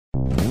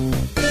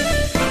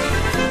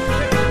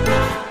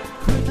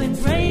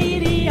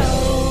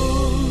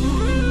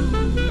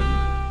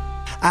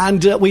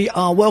And we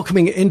are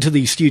welcoming into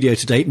the studio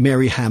today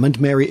Mary Hammond.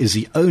 Mary is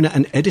the owner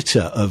and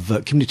editor of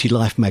Community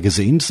Life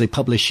magazines. They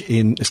publish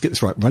in, let's get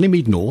this right,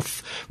 Runnymede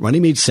North,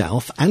 Runnymede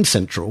South and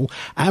Central,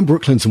 and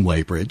Brooklands and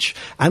Weybridge.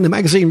 And the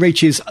magazine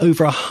reaches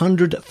over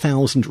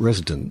 100,000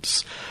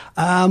 residents.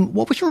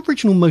 What was your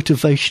original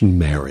motivation,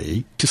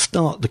 Mary, to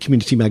start the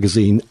community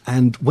magazine,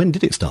 and when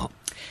did it start?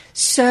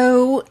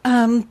 So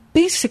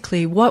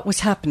basically what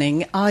was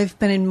happening, I've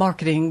been in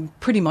marketing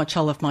pretty much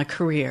all of my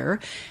career,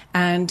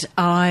 and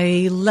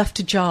I left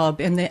a job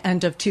in the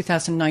end of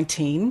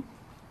 2019.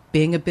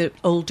 Being a bit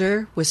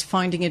older, was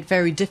finding it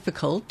very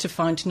difficult to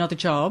find another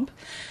job.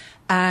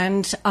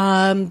 And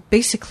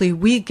basically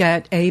we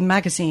get a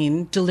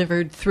magazine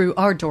delivered through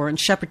our door in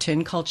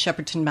Shepperton called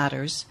Shepperton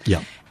Matters.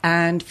 Yeah.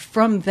 And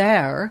from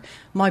there,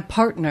 my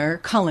partner,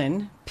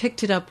 Colin,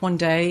 picked it up one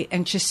day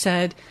and just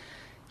said,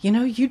 you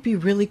know, you'd be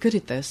really good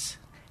at this.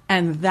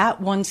 And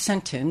that one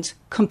sentence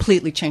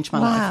completely changed my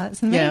life. Wow,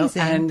 it's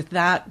amazing. And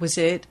that was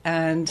it.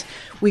 And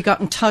we got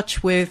in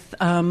touch with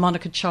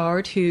Monica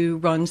Chard, who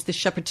runs the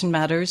Shepperton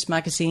Matters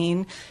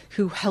magazine,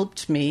 who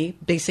helped me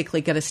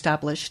basically get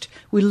established.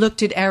 We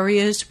looked at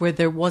areas where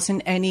there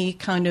wasn't any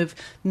kind of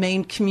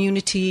main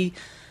community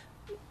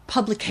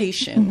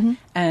publication,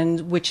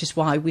 and which is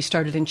why we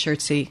started in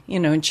Chertsey, you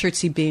know, in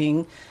Chertsey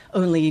being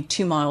only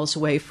 2 miles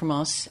away from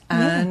us.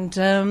 And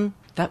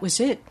that was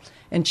it.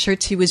 And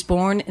Chertsey was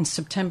born in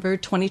September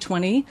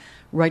 2020,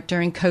 right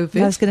during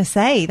COVID. I was going to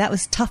say, that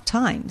was tough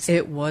times.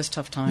 It was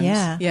tough times.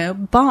 Yeah. Yeah.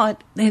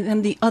 But,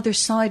 and the other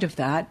side of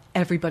that,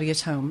 everybody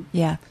is home.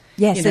 Yeah.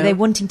 Yeah, You so know? they're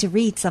wanting to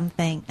read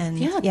something and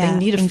They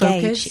need a engage.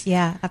 focus.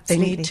 Yeah, They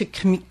absolutely. need to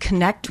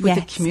connect with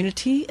the Yes.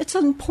 community. It's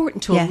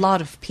important to a Yeah. lot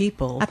of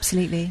people.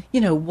 Absolutely.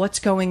 You know, what's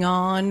going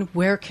on?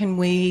 Where can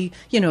we,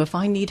 you know, if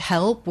I need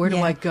help, where do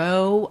Yeah. I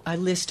go? I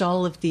list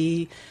all of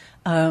the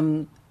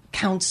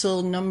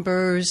council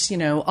numbers, you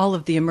know, all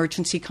of the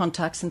emergency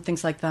contacts and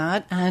things like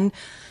that. And,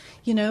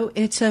 you know,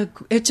 it's a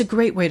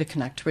great way to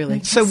connect,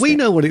 really. So we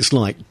know what it's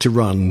like to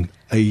run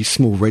a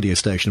small radio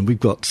station. We've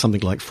got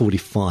something like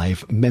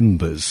 45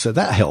 members. So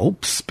that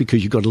helps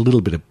because you've got a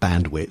little bit of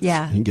bandwidth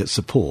and you get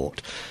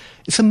support.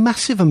 It's a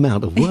massive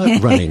amount of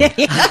work running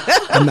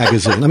a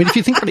magazine. I mean, if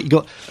you think about it, you've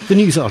got the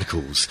news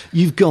articles,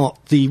 you've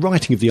got the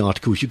writing of the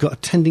articles, you've got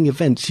attending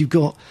events, you've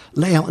got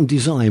layout and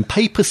design,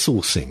 paper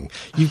sourcing,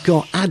 you've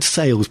got ad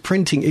sales,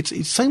 printing.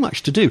 It's so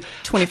much to do.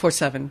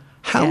 24/7.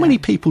 How many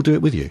people do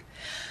it with you?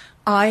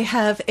 I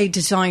have a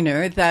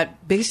designer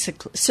that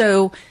basically,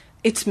 so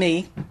it's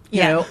me,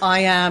 you know, I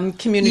am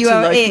Community You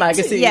are Life it,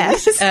 magazine.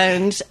 yes.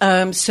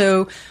 And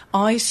so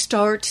I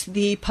start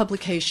the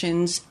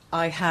publications.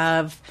 I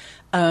have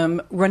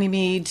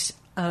Runnymede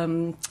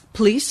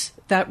Police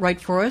that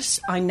write for us.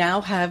 I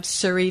now have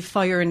Surrey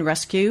Fire and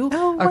Rescue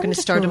are going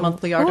to start a wonderful.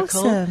 monthly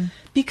article Awesome.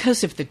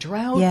 because of the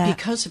drought,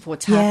 because of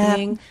what's Yeah.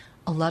 happening.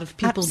 A lot of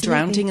people Absolutely.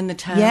 drowning in the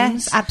Thames.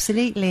 Yes,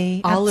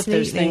 absolutely. All of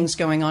those absolutely. things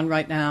going on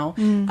right now.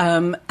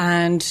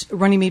 And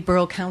Runnymede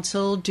Borough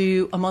Council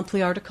do a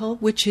monthly article,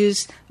 which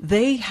is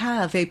they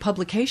have a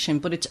publication,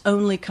 but it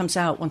only comes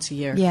out once a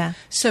year. Yeah.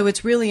 So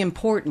it's really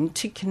important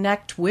to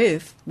connect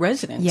with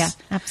residents. Yeah,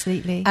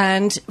 absolutely.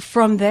 And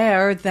from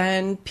there,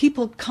 then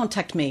people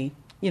contact me.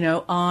 You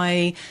know,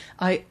 I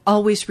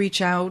always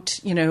reach out,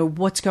 you know,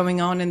 what's going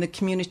on in the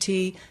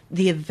community.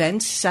 The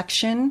events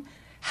section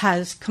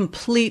has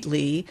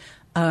completely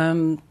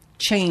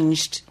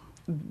changed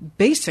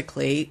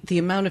basically the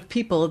amount of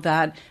people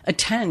that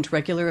attend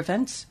regular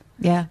events.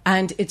 Yeah.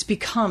 And it's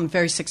become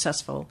very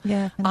successful.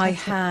 Yeah, I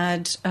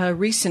fantastic. had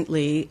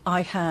recently,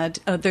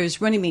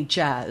 there's Runnymede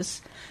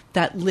Jazz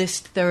that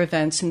list their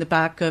events in the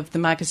back of the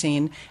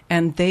magazine,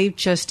 and they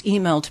just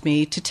emailed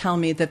me to tell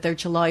me that their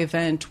July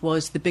event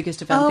was the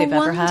biggest event they've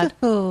ever had.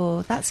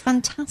 Wonderful. That's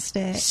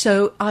fantastic.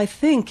 So I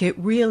think it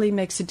really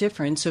makes a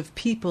difference of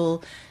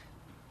people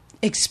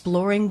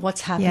exploring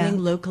what's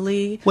happening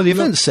locally. Well, the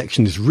events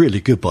section is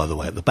really good, by the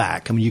way, at the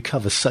back. I mean, you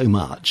cover so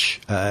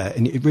much,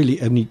 and it really,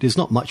 I mean, there's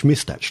not much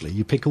missed, actually.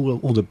 You pick all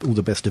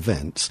the best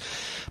events.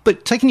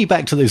 But taking you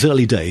back to those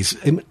early days,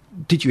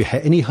 did you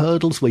hit any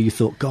hurdles where you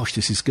thought, gosh,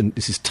 this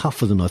is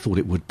tougher than I thought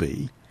it would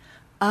be?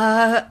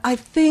 I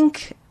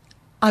think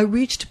I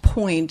reached a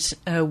point,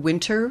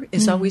 winter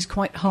is always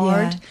quite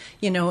hard,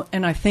 you know,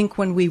 and I think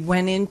when we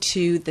went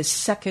into the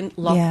second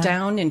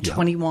lockdown in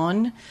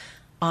 21,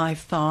 I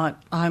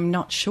thought, I'm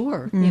not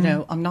sure, you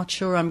know, I'm not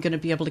sure I'm going to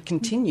be able to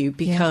continue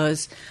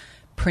because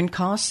print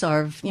costs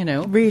are, you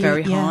know, Really,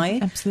 very high.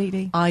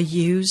 Absolutely. I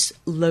use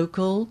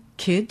local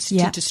kids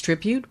to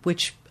distribute,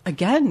 which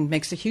again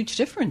makes a huge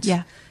difference.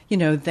 Yeah. You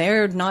know,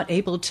 they're not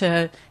able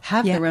to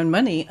have their own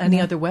money any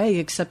other way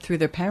except through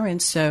their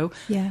parents. So,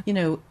 you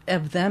know,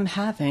 of them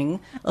having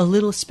a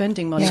little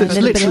spending money. So a it's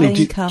little bit of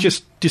literally income.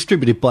 just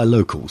distributed by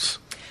locals.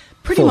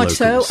 Pretty for much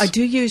locals. so. I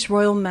do use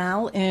Royal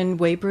Mal in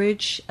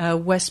Weybridge,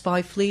 West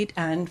Byfleet,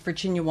 and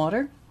Virginia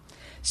Water.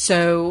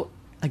 So,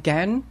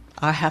 again,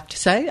 I have to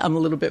say, I'm a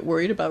little bit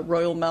worried about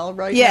Royal Mal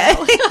right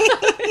now.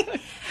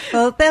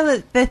 Well,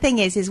 the thing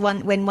is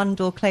when one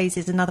door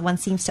closes, another one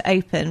seems to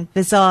open,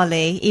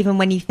 bizarrely, even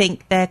when you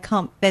think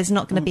there's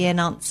not going to be an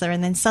answer,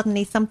 and then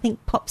suddenly something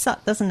pops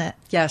up, doesn't it?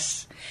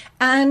 Yes.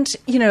 And,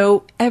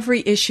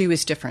 every issue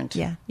is different.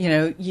 Yeah.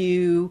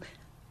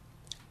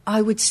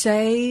 I would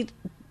say,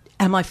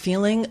 am I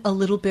feeling a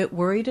little bit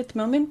worried at the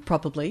moment?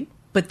 Probably.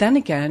 But then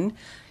again,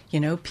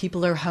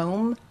 people are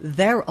home.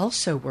 They're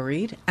also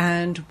worried.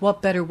 And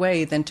what better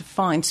way than to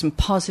find some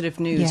positive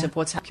news of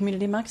what's happening in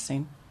Community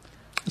Magazine?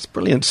 That's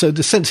brilliant. So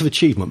the sense of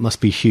achievement must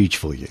be huge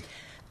for you.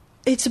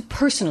 It's a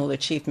personal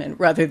achievement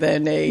rather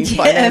than a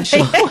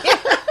financial.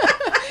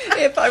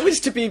 If I was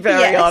to be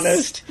very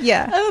honest.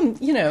 Yeah.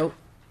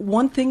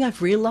 One thing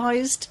I've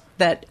realized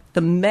that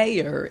the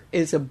mayor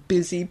is a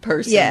busy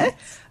person.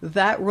 Yes.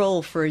 That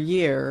role for a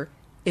year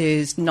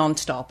is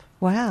nonstop.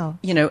 Wow.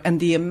 And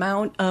the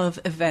amount of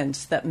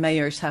events that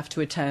mayors have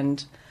to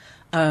attend,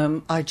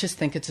 I just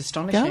think it's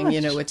astonishing.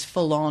 Gosh. It's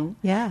full on.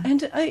 Yeah.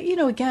 And,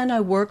 again,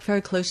 I work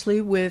very closely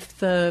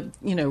with,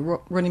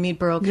 Runnymede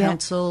Borough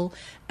Council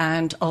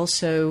and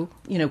also,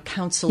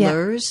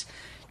 councillors,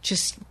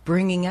 just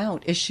bringing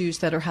out issues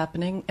that are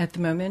happening at the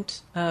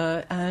moment.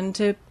 And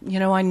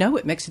I know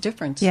it makes a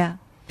difference. Yeah.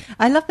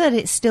 I love that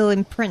it's still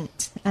in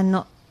print and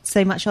not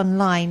so much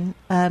online.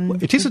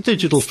 It is a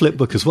digital flip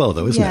book as well,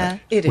 though, isn't it?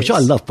 It Which is. I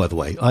love, by the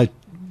way. I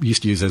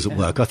used to use those at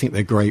work. I think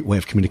they're a great way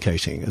of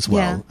communicating as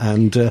well. Yeah.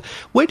 And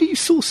where do you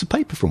source the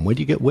paper from? Where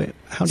do you get where?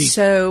 How do you?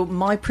 So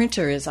my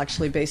printer is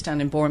actually based down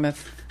in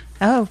Bournemouth.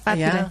 Oh,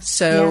 fabulous. Yeah.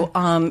 So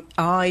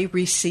I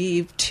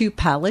received 2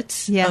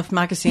 pallets of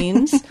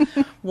magazines.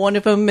 One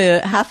of them,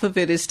 half of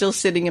it is still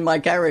sitting in my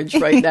garage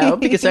right now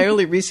because I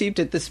only received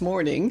it this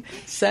morning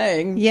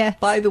saying,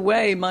 by the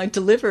way, my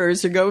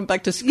deliverers are going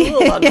back to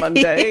school on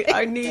Monday.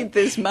 I need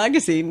this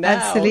magazine now.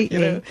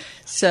 Absolutely.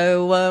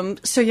 So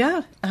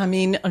yeah, I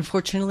mean,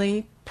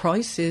 unfortunately,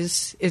 price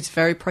is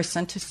very price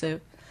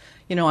sensitive.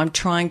 I'm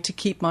trying to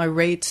keep my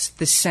rates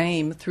the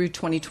same through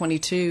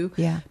 2022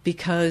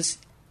 because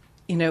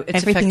it's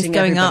everything's affecting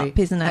going everybody. up,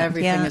 isn't it?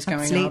 Everything is going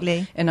absolutely.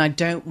 up. And I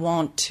don't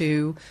want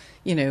to,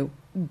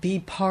 be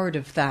part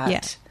of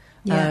that.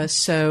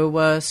 So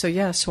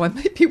I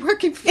might be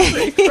working for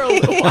free for a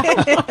little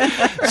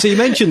while. So you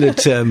mentioned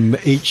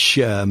that each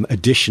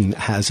edition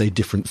has a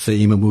different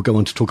theme, and we'll go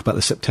on to talk about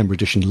the September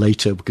edition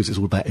later because it's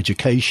all about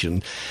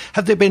education.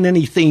 Have there been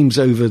any themes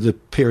over the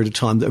period of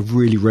time that have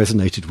really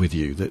resonated with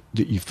you that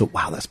you've thought,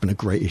 wow, that's been a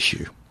great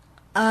issue?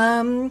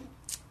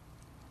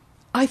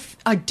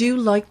 I do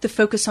like the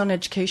focus on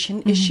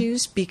education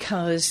issues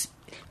because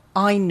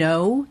I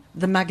know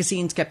the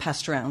magazines get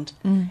passed around.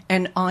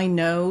 And I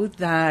know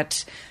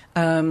that,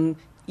 I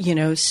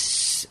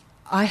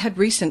had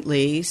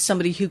recently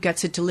somebody who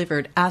gets it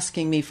delivered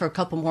asking me for a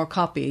couple more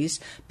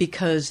copies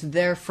because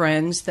their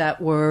friends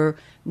that were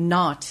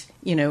not,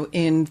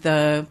 in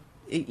the...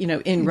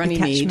 in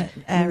Runnymede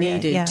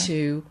needed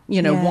to,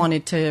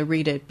 wanted to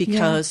read it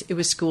because it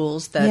was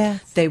schools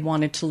that they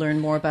wanted to learn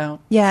more about.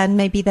 Yeah, and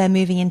maybe they're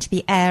moving into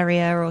the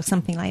area or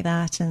something like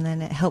that, and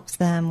then it helps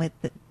them with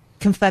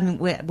confirming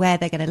where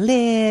they're going to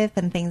live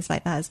and things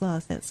like that as well.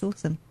 So it's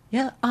awesome.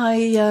 Yeah,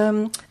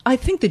 I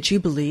think the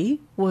Jubilee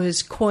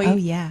was quite,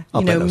 moving.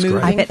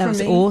 I bet that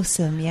was me.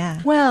 awesome.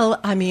 Yeah. Well,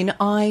 I mean,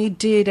 I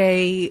did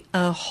a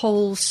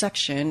whole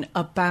section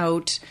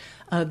about.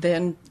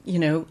 Then,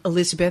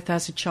 Elizabeth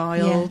as a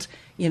child,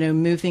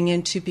 moving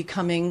into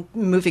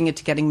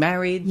getting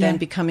married, then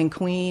becoming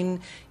queen,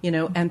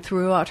 and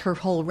throughout her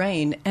whole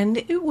reign. And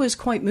it was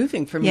quite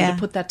moving for me to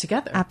put that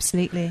together.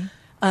 Absolutely.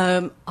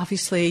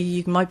 Obviously,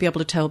 you might be able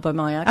to tell by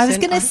my accent. I was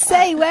going to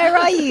say, where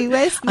are you?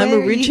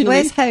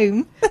 Where's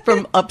home?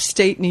 From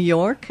upstate New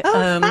York.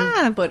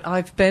 Fab. But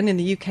I've been in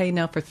the UK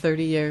now for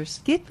 30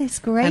 years. Goodness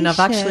gracious. And I've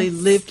actually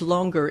lived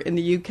longer in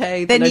the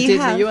UK than I did in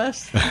the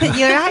US. But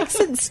your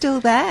accent's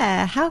still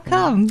there. How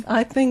come?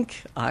 I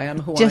think I am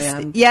who I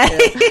am. Yeah.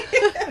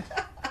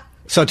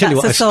 So I tell you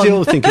what, I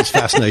still think it's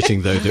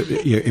fascinating, though, that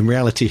in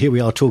reality, here we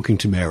are talking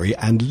to Mary,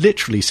 and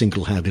literally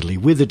single-handedly,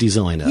 with a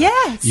designer,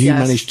 you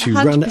managed to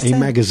 100%. run a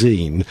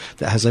magazine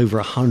that has over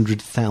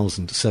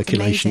 100,000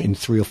 circulation in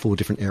 3 or 4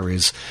 different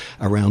areas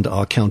around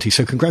our county.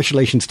 So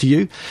congratulations to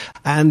you.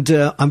 And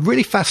I'm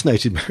really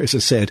fascinated, Mary, as I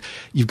said,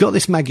 you've got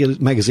this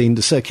magazine,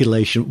 the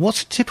circulation.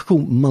 What's a typical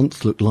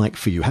month look like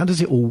for you? How does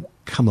it all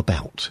come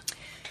about?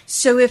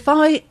 So if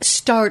I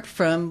start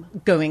from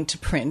going to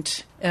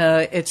print,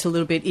 it's a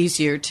little bit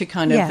easier to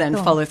kind of then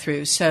follow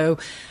through. So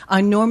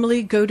I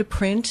normally go to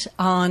print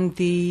on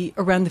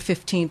around the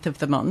 15th of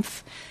the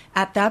month.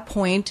 At that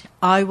point,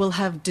 I will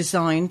have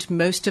designed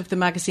most of the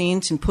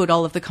magazines and put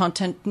all of the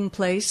content in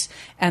place.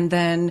 And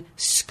then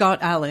Scott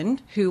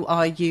Allen, who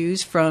I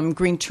use from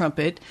Green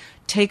Trumpet,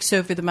 takes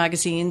over the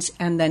magazines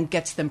and then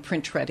gets them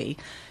print ready.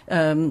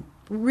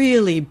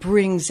 Really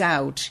brings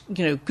out,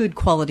 good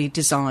quality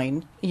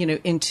design,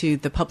 into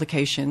the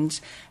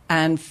publications.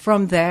 And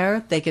from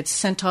there, they get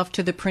sent off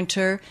to the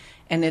printer.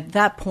 And at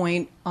that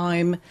point,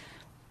 I'm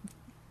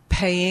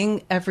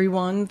paying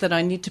everyone that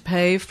I need to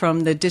pay from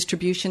the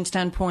distribution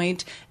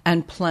standpoint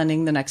and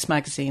planning the next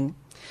magazine.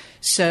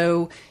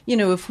 So,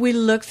 if we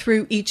look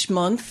through each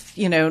month,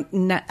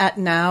 at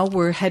now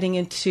we're heading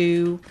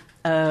into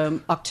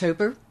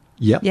October.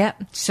 Yep.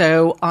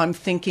 So I'm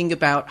thinking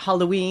about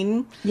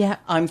Halloween. Yeah.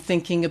 I'm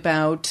thinking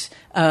about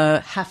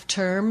half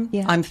term.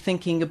 Yeah. I'm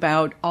thinking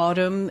about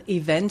autumn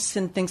events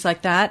and things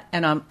like that.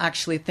 And I'm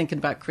actually thinking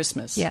about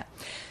Christmas. Yeah.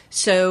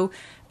 So,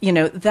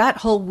 that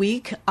whole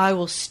week, I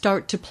will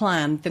start to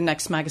plan the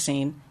next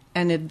magazine.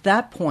 And at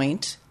that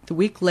point, the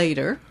week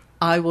later,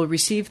 I will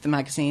receive the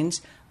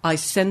magazines. I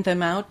send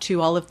them out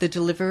to all of the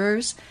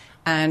deliverers,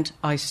 and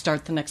I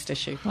start the next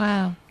issue.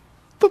 Wow.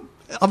 But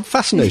I'm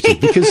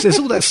fascinated because there's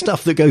all that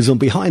stuff that goes on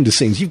behind the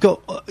scenes. You've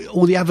got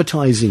all the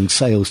advertising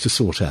sales to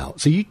sort out.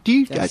 So do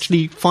you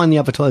actually find the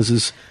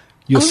advertisers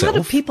yourself? A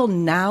lot of people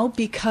now,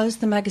 because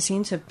the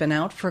magazines have been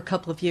out for a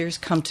couple of years,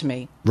 come to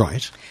me.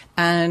 Right.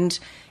 And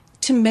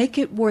to make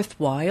it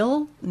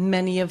worthwhile,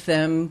 many of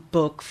them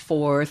book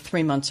for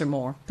 3 months or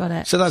more. Got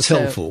it. So that's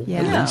helpful.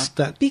 Yeah. At least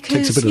that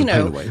because, takes a bit of the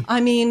pain away.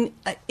 I mean,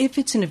 if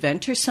it's an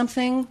event or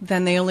something,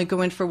 then they only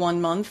go in for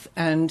 1 month,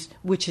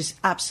 which is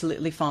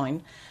absolutely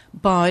fine.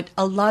 But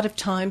a lot of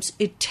times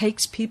it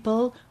takes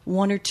people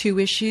 1 or 2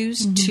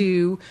 issues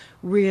to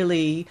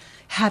really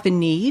have a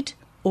need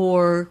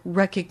or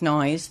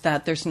recognize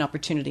that there's an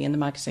opportunity in the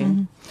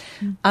magazine.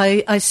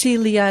 I see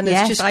Leanne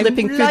is just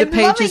flipping through the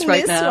pages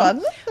right now.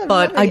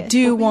 But I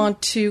do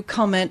want to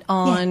comment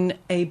on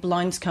a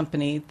blinds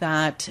company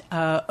that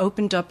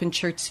opened up in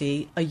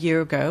Chertsey a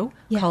year ago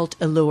called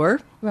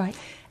Allure. Right.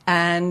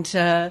 And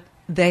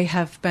they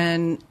have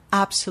been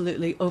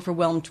absolutely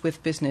overwhelmed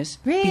with business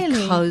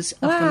because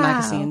of the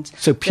magazines.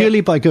 So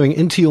purely by going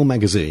into your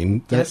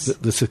magazine, the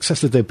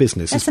success of their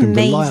business has been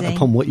reliant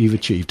upon what you've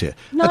achieved here.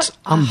 Not that's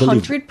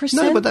unbelievable. 100%.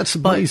 No, but that's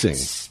amazing.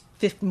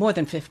 More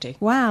than 50.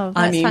 Wow,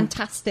 that's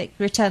fantastic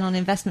return on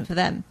investment for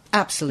them.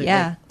 Absolutely.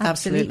 Yeah,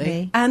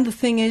 absolutely. And the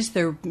thing is,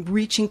 they're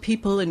reaching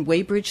people in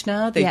Weybridge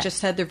now. They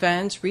just had their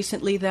vans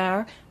recently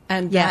there.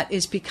 And that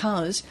is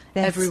because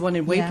everyone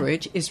in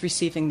Weybridge is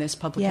receiving this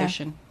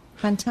publication. Yeah.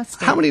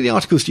 Fantastic. How many of the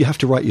articles do you have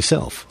to write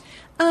yourself?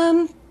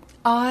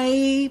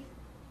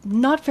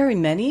 Not very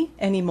many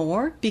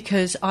anymore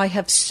because I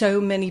have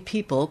so many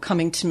people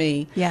coming to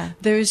me. Yeah.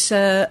 There's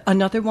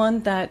another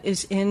one that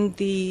is in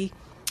the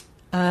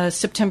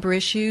September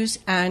issues,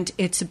 and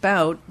it's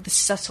about the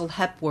Cecil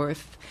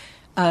Hepworth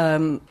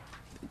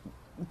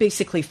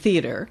basically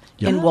theatre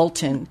in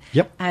Walton.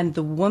 Yep. And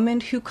the woman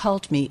who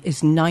called me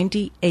is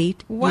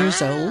 98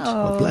 years old.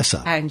 Oh, bless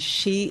her. And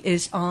she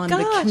is on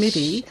the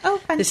committee,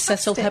 the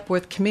Cecil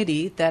Hepworth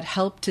committee that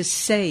helped to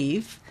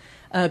save,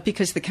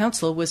 because the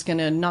council was going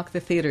to knock the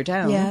theatre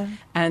down. Yeah.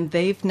 And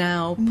they've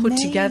now put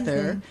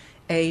together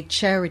a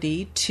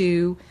charity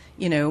to,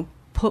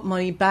 put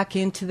money back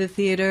into the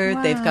theatre.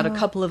 Wow. They've got a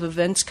couple of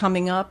events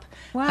coming up.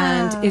 Wow.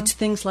 And it's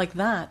things like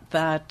that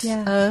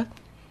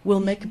will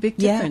make a big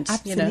difference.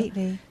 Yeah,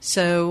 absolutely.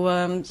 So,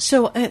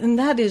 and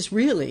that is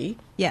really,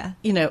 is a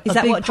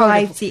that big what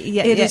drives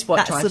you? It is what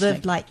that drives sort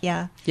of me.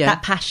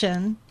 That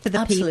passion for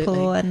the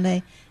people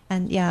and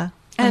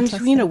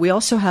and we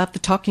also have the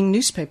talking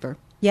newspaper.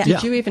 Yeah.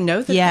 Did you even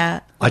know that? Yeah.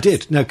 I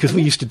did. No, because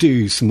we used to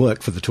do some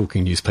work for the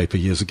Talking Newspaper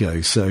years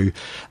ago. So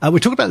we're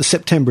talking about the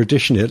September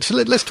edition here. So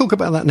let's talk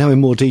about that now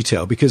in more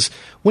detail, because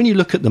when you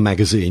look at the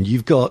magazine,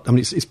 you've got,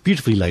 it's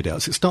beautifully laid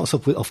out. So it starts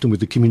off often with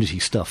the community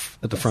stuff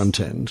at the front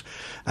end.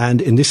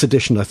 And in this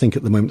edition, I think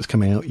at the moment it's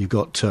coming out, you've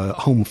got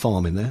Home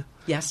Farm in there.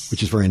 Yes.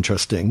 Which is very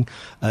interesting.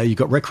 You've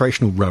got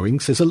recreational rowing.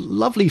 So there's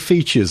lovely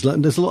features.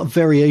 There's a lot of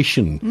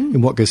variation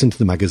in what goes into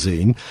the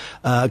magazine.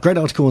 Great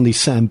article on the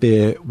Sam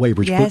Beer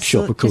Weybridge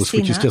Bookshop, of course,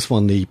 which has just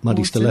won the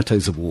Muddy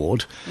Stilettos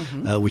Award,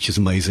 which is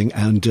amazing.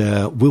 And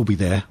we'll be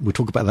there. We'll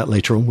talk about that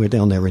later on. We're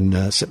down there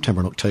in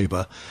September and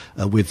October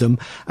with them.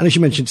 And as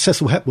you mentioned,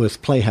 Cecil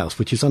Hepworth Playhouse,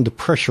 which is under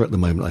pressure at the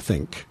moment, I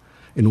think,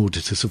 in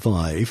order to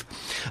survive.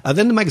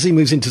 Then the magazine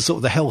moves into sort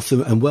of the health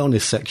and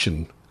wellness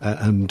section.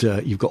 And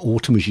you've got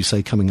autumn, as you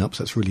say, coming up,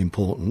 so that's really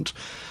important.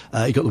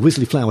 You've got the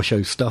Wisley Flower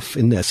Show stuff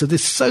in there. So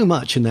there's so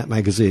much in that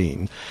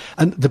magazine.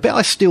 And the bit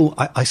I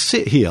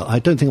sit here, I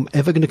don't think I'm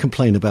ever going to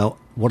complain about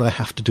what I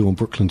have to do on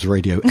Brooklands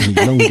Radio any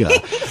longer.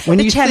 When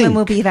the chairman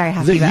will be very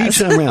happy that you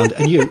turn around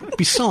and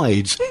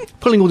besides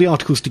pulling all the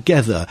articles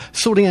together,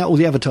 sorting out all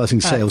the advertising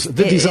sales,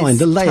 the design,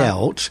 the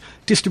layout,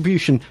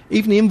 distribution,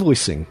 even the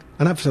invoicing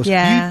and advertising,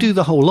 you do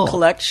the whole lot.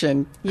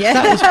 Collection. Yeah.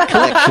 That is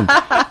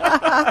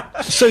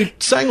collection. So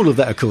saying all of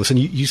that, of course, and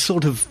you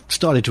sort of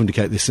started to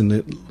indicate this in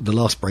the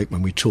last break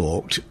when we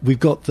talked, we've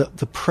got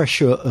the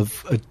pressure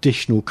of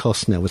additional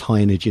costs now with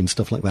high energy and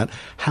stuff like that.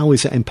 How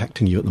is it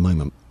impacting you at the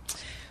moment?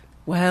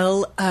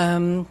 Well,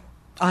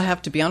 I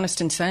have to be honest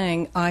in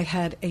saying I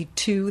had a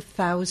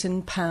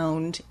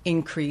 £2,000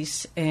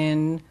 increase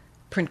in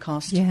print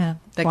cost that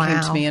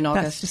came to me in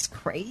August. That's just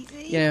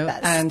crazy. That's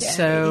scary.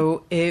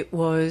 So it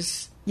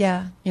was...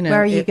 Yeah.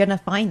 Where are you going to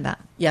find that?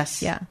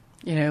 Yes. Yeah.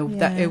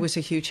 That it was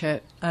a huge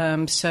hit.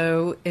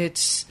 So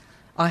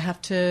I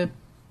have to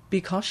be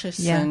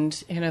cautious and,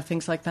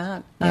 things like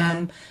that.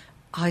 Yeah.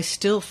 I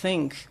still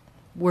think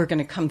we're going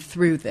to come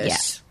through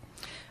this.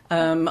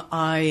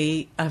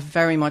 I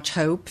very much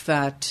hope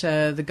that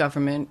the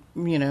government,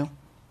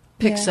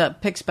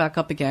 picks back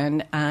up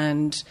again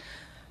and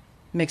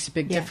makes a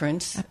big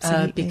difference.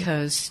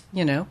 Because,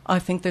 I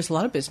think there's a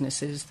lot of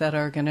businesses that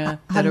are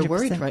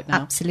worried right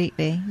now.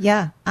 Absolutely.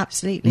 Yeah,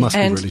 absolutely. Must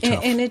be really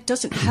tough. And it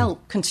doesn't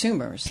help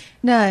consumers.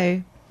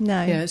 No.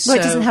 Yeah, well,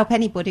 it doesn't help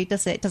anybody,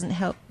 does it? It doesn't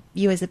help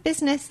you as a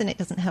business, and it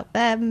doesn't help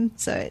them.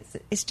 So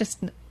it's just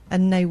a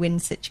no-win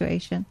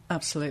situation.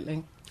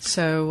 Absolutely.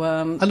 So,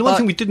 and the one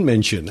thing we didn't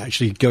mention,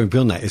 actually, going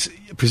beyond that, is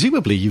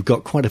presumably you've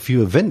got quite a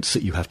few events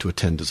that you have to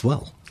attend as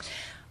well.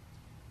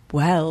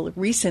 Well,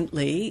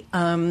 recently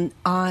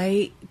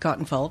I got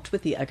involved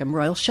with the Egham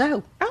Royal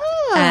Show,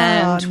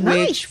 nice.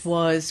 Which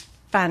was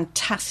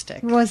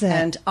fantastic. Was it?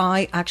 And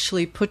I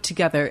actually put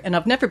together, and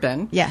I've never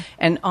been,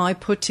 and I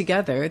put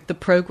together the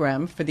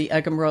program for the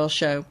Egham Royal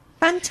Show.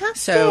 Fantastic.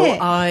 So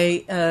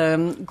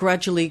I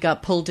gradually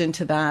got pulled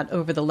into that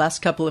over the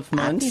last couple of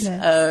months,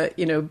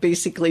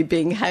 basically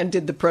being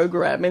handed the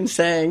program and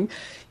saying,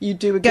 you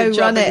do a good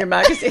job in your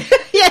magazine.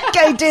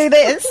 Go do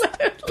this.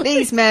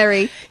 Please,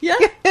 Mary. Yeah.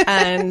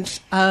 And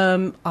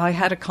I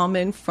had a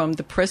comment from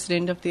the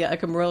president of the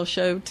Egham Royal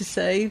Show to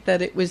say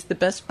that it was the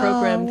best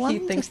program he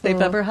thinks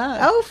they've ever had.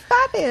 Oh,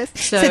 fabulous.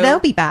 So they'll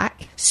be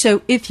back.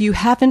 So if you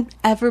haven't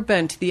ever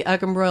been to the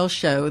Egham Royal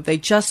Show, they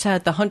just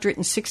had the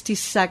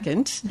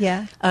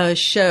 162nd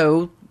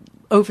show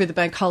over the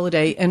bank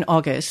holiday in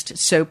August.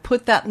 So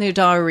put that in your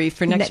diary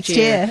for next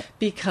year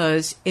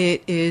because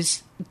it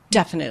is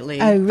definitely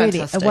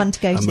fantastic. A one to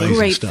go to.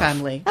 Great stuff.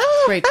 Family.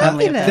 Oh, great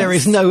family. There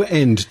is no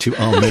end to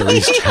our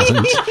Mary's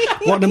talent.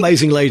 What an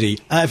amazing lady.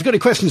 If you've got any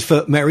questions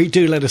for Mary,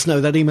 do let us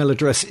know. That email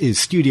address is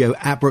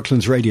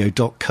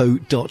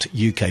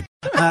studio@brooklandsradio.co.uk.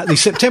 The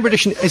September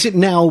edition, is it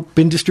now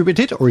been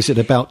distributed or is it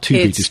about to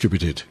be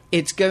distributed?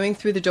 It's going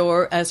through the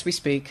door as we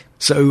speak.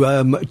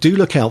 So do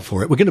look out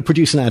for it. We're going to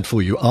produce an ad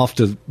for you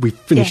after we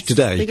finish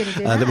today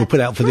that we'll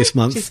put out for this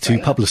month to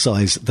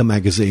publicise the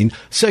magazine.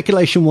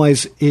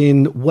 Circulation-wise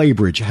in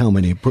Weybridge, how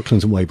many?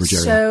 Brooklands and Weybridge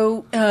area?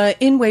 So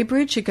in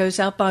Weybridge, it goes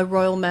out by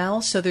Royal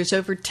Mail. So there's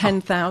over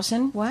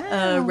 10,000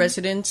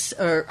 residents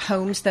or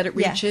homes that it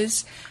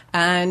reaches.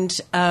 And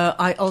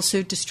I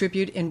also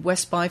distribute in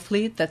West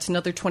Byfleet, that's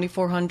another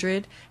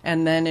 2,400,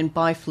 and then in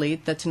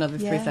Byfleet, that's another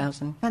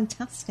 3,000.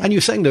 Fantastic. And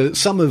you're saying that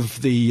some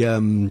of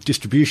the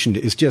distribution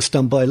is just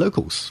done by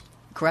locals?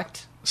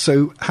 Correct.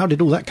 So how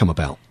did all that come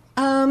about?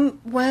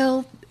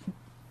 Well,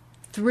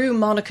 through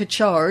Monica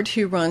Chard,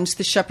 who runs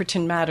the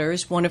Shepperton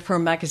Matters, one of her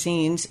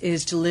magazines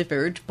is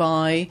delivered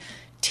by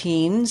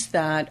teens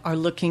that are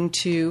looking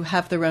to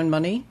have their own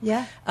money.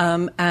 Yeah.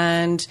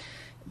 And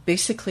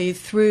basically,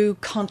 through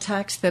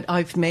contacts that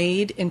I've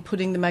made in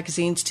putting the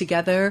magazines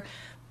together,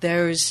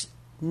 there's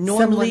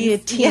normally a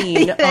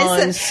teen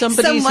on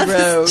somebody's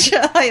road.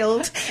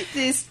 Child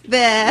is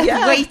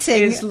there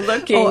waiting. Is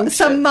looking. Or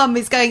some mum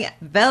is going,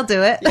 they'll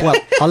do it. Well,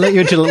 I'll let you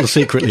into a little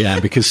secret,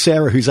 Leanne, because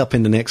Sarah, who's up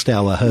in the next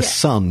hour, her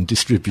son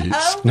distributes.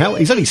 Oh, now,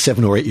 he's only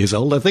 7 or 8 years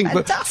old, I think,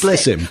 Fantastic. but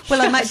bless him.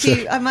 Well, I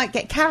might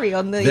get Carrie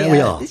on the... There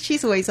we are.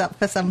 She's always up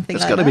for something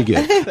It's like got to that. be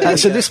good.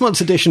 So this month's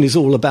edition is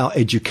all about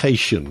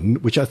education,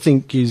 which I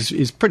think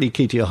is pretty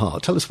key to your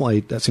heart. Tell us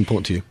why that's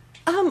important to you.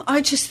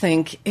 I just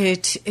think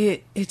it's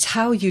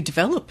how you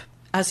develop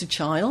as a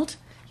child,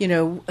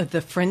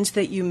 the friends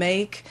that you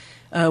make,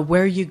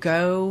 where you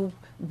go,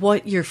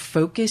 what your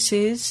focus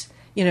is,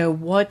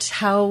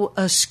 how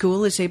a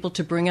school is able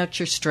to bring out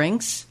your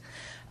strengths.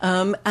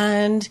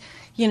 And,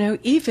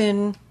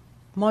 even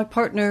my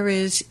partner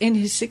is in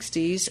his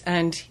 60s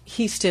and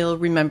he still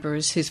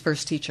remembers his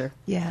first teacher.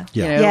 Yeah.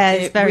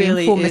 It it's very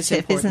really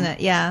informative, is isn't it?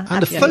 Yeah.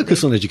 And absolutely. a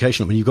focus on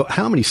education. I mean, you've got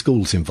how many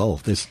schools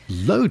involved? There's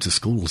loads of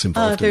schools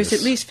involved in There's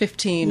this. at least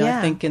 15,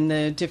 I think, in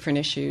the different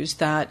issues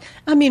that,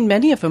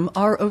 many of them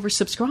are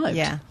oversubscribed.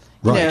 Yeah.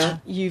 Right.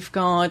 You've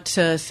got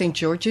St.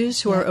 George's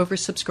who are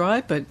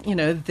oversubscribed, but,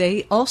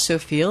 they also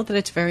feel that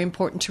it's very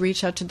important to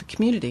reach out to the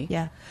community.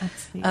 Yeah,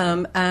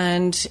 absolutely.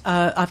 And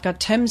I've got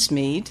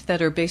Thamesmead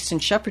that are based in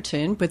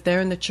Shepperton, but they're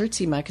in the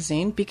Chertsey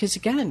magazine because,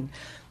 again,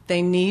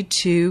 they need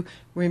to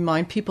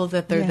remind people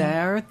that they're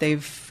there.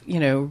 They've,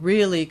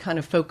 really kind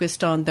of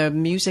focused on the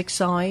music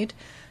side.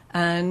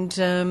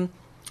 And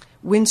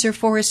Windsor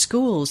Forest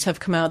Schools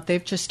have come out.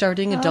 They've just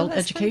starting adult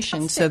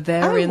education. Fantastic. So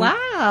they're in...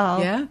 wow.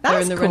 Yeah, that's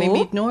they're in the cool.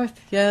 Runnymede North.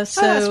 Yeah,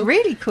 so... that's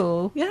really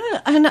cool. Yeah,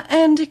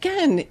 and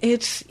again,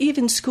 it's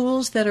even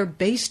schools that are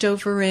based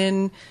over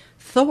in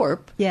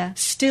Thorpe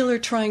still are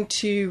trying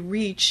to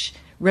reach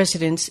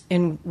residents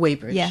in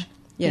Weybridge.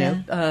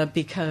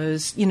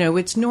 Because,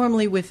 it's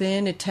normally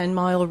within a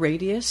 10-mile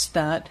radius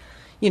that,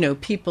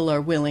 people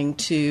are willing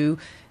to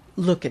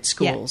look at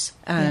schools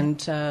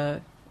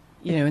and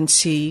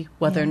see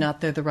whether or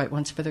not they're the right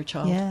ones for their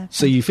child. Yeah.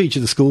 So you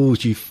feature the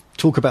schools, you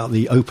talk about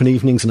the open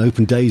evenings and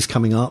open days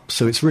coming up,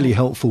 so it's really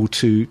helpful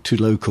to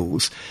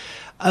locals.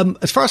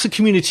 As far as the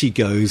community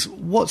goes,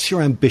 what's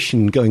your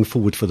ambition going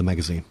forward for the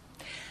magazine?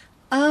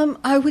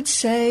 I would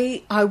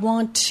say I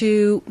want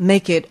to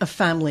make it a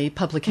family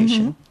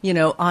publication.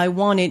 I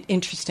want it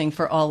interesting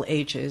for all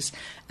ages.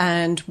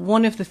 And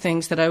one of the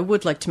things that I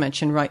would like to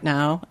mention right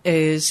now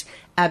is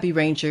Abbey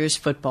Rangers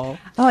football.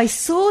 Oh, I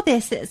saw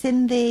this. It's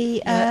in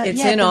the...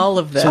 all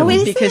of them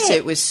because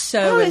it was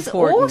so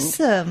important.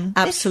 Awesome.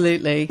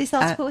 Absolutely. This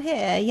article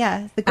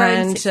here, the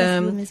growing success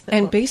of women's football.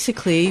 And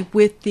basically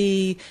with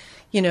the...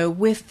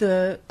 with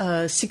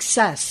the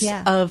success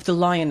of the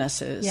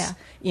Lionesses,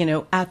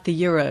 at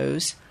the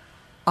Euros,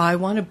 I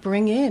want to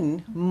bring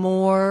in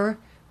more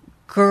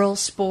girl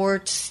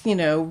sports,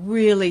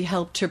 really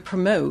help to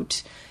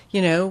promote,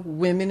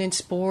 women in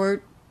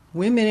sport,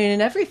 women in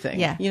everything,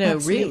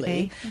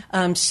 really.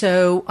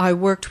 So I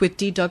worked with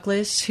Dee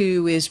Douglas,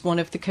 who is one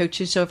of the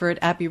coaches over at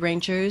Abbey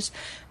Rangers,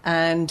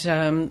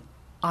 and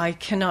I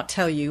cannot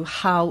tell you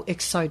how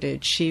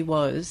excited she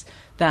was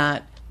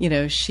that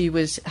she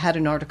had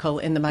an article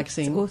in the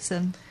magazine. That's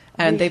awesome.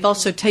 And they've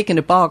also taken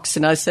a box,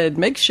 and I said,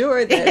 make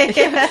sure that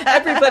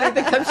everybody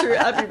that comes through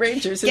Abbey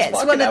Rangers is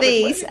one of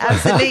these.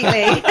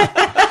 Absolutely.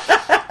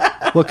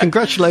 Well,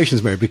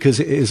 congratulations, Mary, because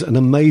it is an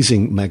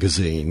amazing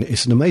magazine.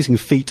 It's an amazing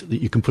feat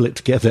that you can pull it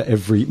together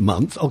every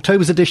month.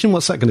 October's edition,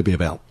 what's that going to be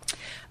about?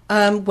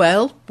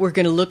 Well, we're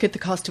going to look at the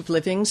cost of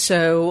living.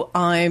 So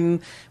I'm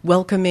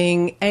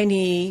welcoming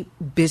any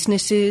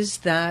businesses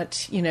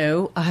that,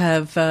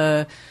 have...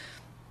 are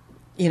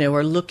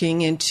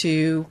looking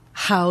into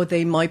how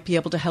they might be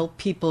able to help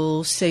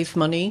people save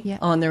money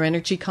on their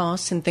energy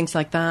costs and things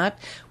like that,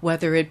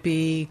 whether it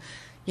be,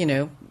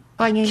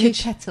 buying a new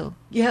kettle.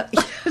 Yeah.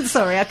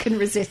 Sorry, I couldn't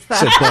resist that.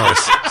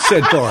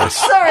 Said Boris.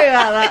 Sorry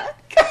about that.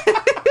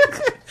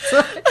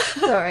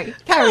 Sorry.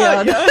 Carry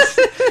on.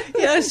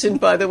 Yes, and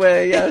by the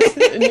way, yes,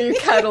 a new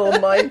kettle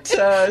might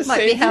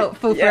be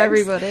helpful for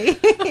everybody.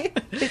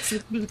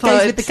 It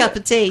goes with the cup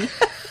of tea.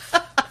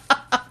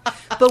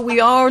 But we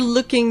are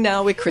looking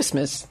now at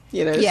Christmas,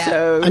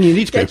 so... And you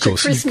need to get of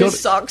course. Your Christmas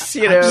socks,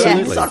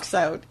 socks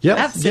out. Yep.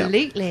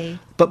 Absolutely. Yep.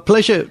 But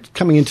pleasure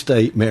coming in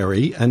today,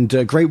 Mary,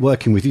 and great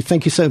working with you.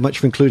 Thank you so much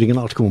for including an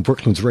article on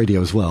Brooklands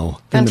Radio as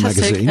well in the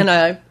magazine. And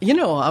I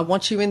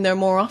want you in there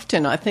more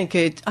often. I think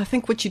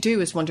what you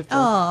do is wonderful.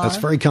 Aww, that's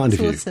very kind of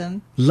you.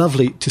 Awesome.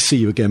 Lovely to see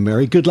you again,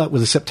 Mary. Good luck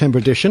with the September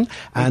edition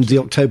and the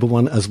October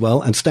one as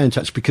well. And stay in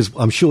touch because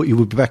I'm sure you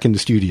will be back in the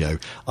studio.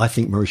 I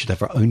think Mary should have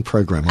her own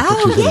programme.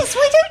 Oh, yes,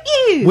 why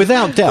don't you?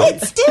 Without doubt.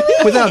 Let's do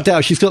it. Without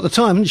doubt, she's got the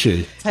time, hasn't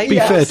she? Be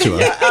fair to her.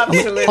 Yeah,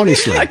 absolutely.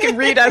 Honestly. I can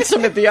read out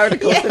some of the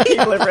articles that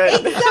people have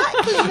read.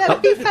 Exactly. That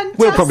would be fantastic.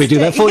 We'll probably do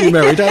that for you,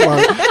 Mary. Don't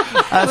worry.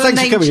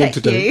 Thanks for coming in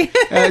today.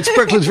 It's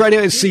Brooklands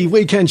Radio. It's the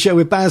Weekend Show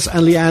with Baz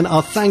and Leanne.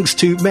 Our thanks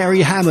to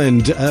Mary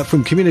Hammond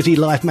from Community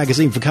Life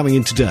magazine for coming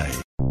in today.